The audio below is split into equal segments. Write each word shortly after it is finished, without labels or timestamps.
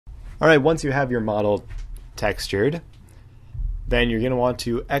Alright, once you have your model textured, then you're going to want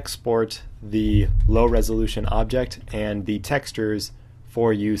to export the low resolution object and the textures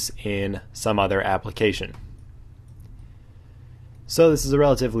for use in some other application. So this is a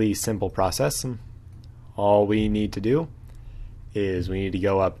relatively simple process. All we need to do is we need to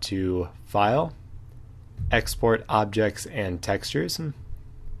go up to File, Export Objects and Textures. And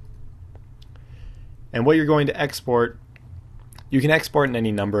what you're going to export, you can export in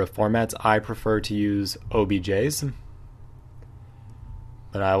any number of formats. I prefer to use OBJs,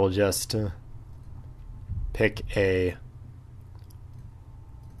 but I will just pick a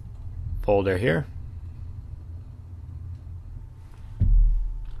folder here.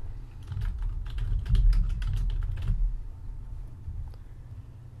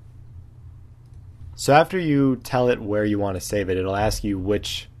 So after you tell it where you want to save it, it'll ask you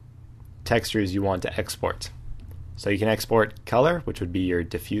which textures you want to export. So you can export color, which would be your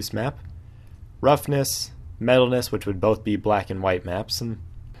diffuse map, roughness, metalness, which would both be black and white maps,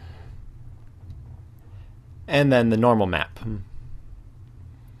 and then the normal map.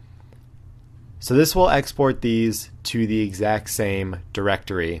 So this will export these to the exact same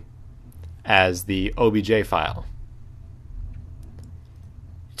directory as the OBJ file.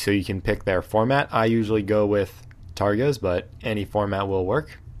 So you can pick their format. I usually go with Targos, but any format will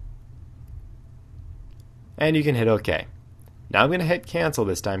work. And you can hit OK. Now I'm going to hit cancel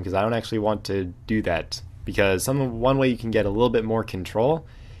this time because I don't actually want to do that, because one way you can get a little bit more control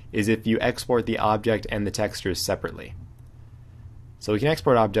is if you export the object and the textures separately. So we can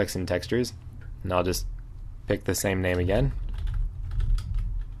export objects and textures, and I'll just pick the same name again.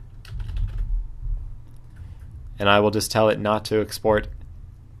 And I will just tell it not to export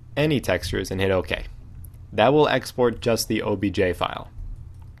any textures and hit OK. That will export just the OBJ file.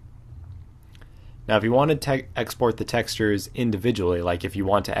 Now if you want to export the textures individually, like if you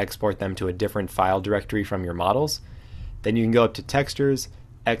want to export them to a different file directory from your models, then you can go up to Textures,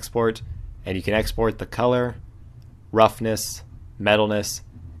 Export, and you can export the color, roughness, metalness,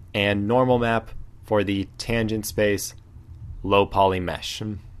 and normal map for the tangent space low poly mesh.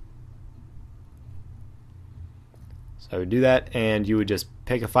 So I would do that, and you would just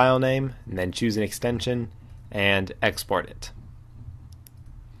pick a file name and then choose an extension and export it.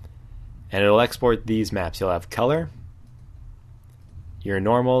 And it'll export these maps. You'll have color, your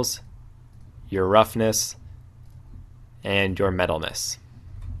normals, your roughness, and your metalness.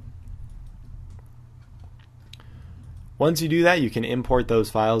 Once you do that, you can import those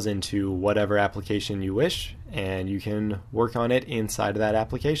files into whatever application you wish, and you can work on it inside of that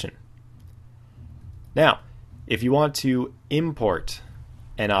application. Now, if you want to import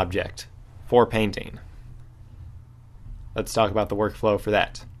an object for painting, let's talk about the workflow for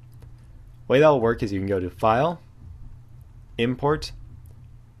that. The way that will work is you can go to File, Import,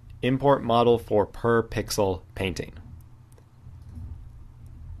 Import Model for Per Pixel Painting.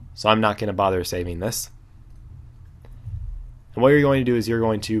 So I'm not going to bother saving this. And what you're going to do is you're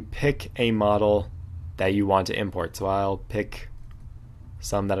going to pick a model that you want to import. So I'll pick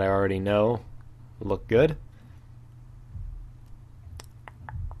some that I already know look good.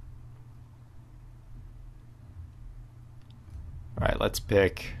 Alright, let's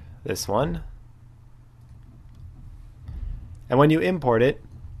pick this one. And when you import it,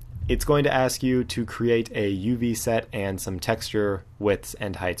 it's going to ask you to create a UV set and some texture widths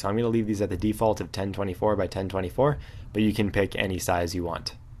and heights. So I'm going to leave these at the default of 1024 by 1024, but you can pick any size you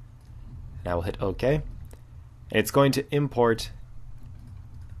want. And I will hit OK. And it's going to import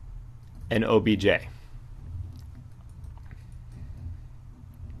an OBJ.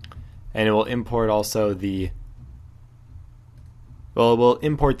 And it will import also it will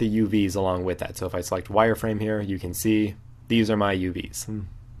import the UVs along with that. So if I select wireframe here, you can see these are my UVs. Let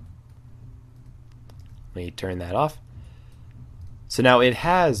me turn that off. So now it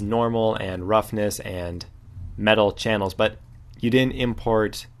has normal and roughness and metal channels, but you didn't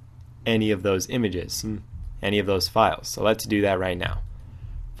import any of those images, any of those files. So let's do that right now.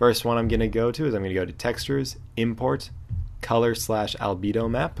 First one I'm going to go to is I'm going to go to Textures, Import, Color/Albedo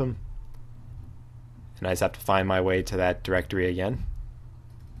Map. And I just have to find my way to that directory again.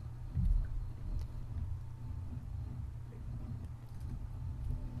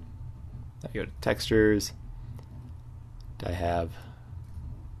 I go to Textures. I have,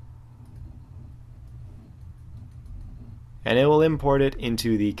 and it will import it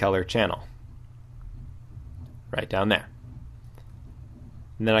into the color channel right down there.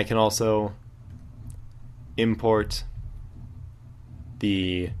 And then I can also import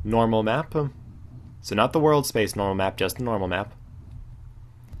the normal map. So not the world space normal map, just the normal map.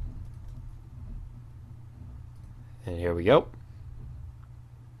 And here we go.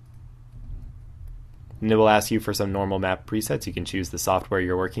 And it will ask you for some normal map presets. You can choose the software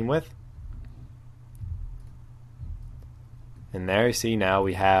you're working with. And there you see now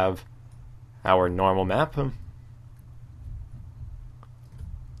we have our normal map. And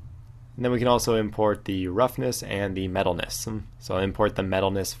then we can also import the roughness and the metalness. So I'll import the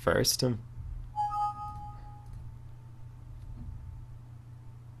metalness first.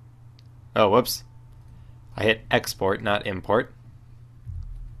 Oh, whoops. I hit export, not import.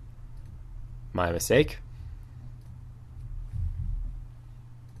 My mistake.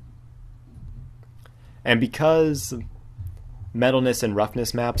 And because metalness and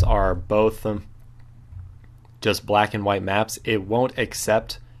roughness maps are both just black and white maps, it won't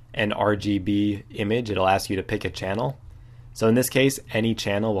accept an RGB image. It'll ask you to pick a channel. So in this case, any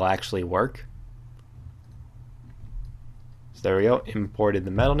channel will actually work. So there we go, imported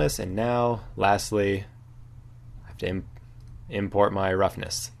the metalness, and now lastly I have to import my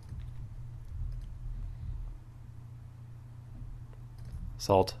roughness.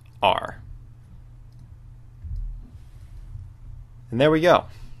 Salt R. And there we go.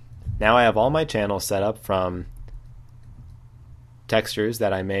 Now I have all my channels set up from textures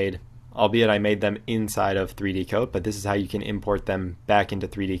that I made, albeit I made them inside of 3D-Coat, but this is how you can import them back into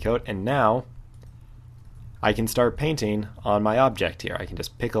 3D-Coat. And now I can start painting on my object here. I can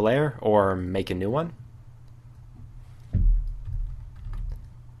just pick a layer or make a new one.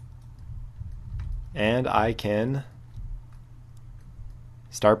 And I can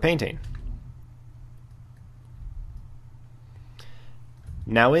start painting.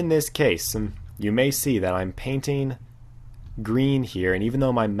 Now in this case, you may see that I'm painting green here, and even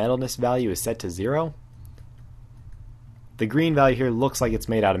though my metalness value is set to 0, the green value here looks like it's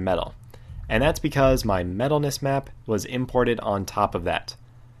made out of metal. And that's because my metalness map was imported on top of that.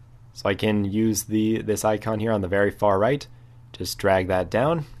 So I can use this icon here on the very far right, just drag that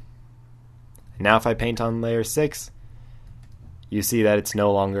down. And now if I paint on layer 6, you see that it's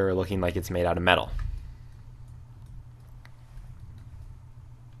no longer looking like it's made out of metal.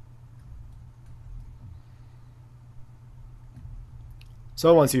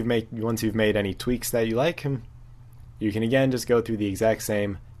 So once you've made any tweaks that you like, you can again just go through the exact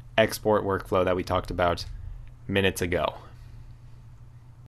same export workflow that we talked about minutes ago.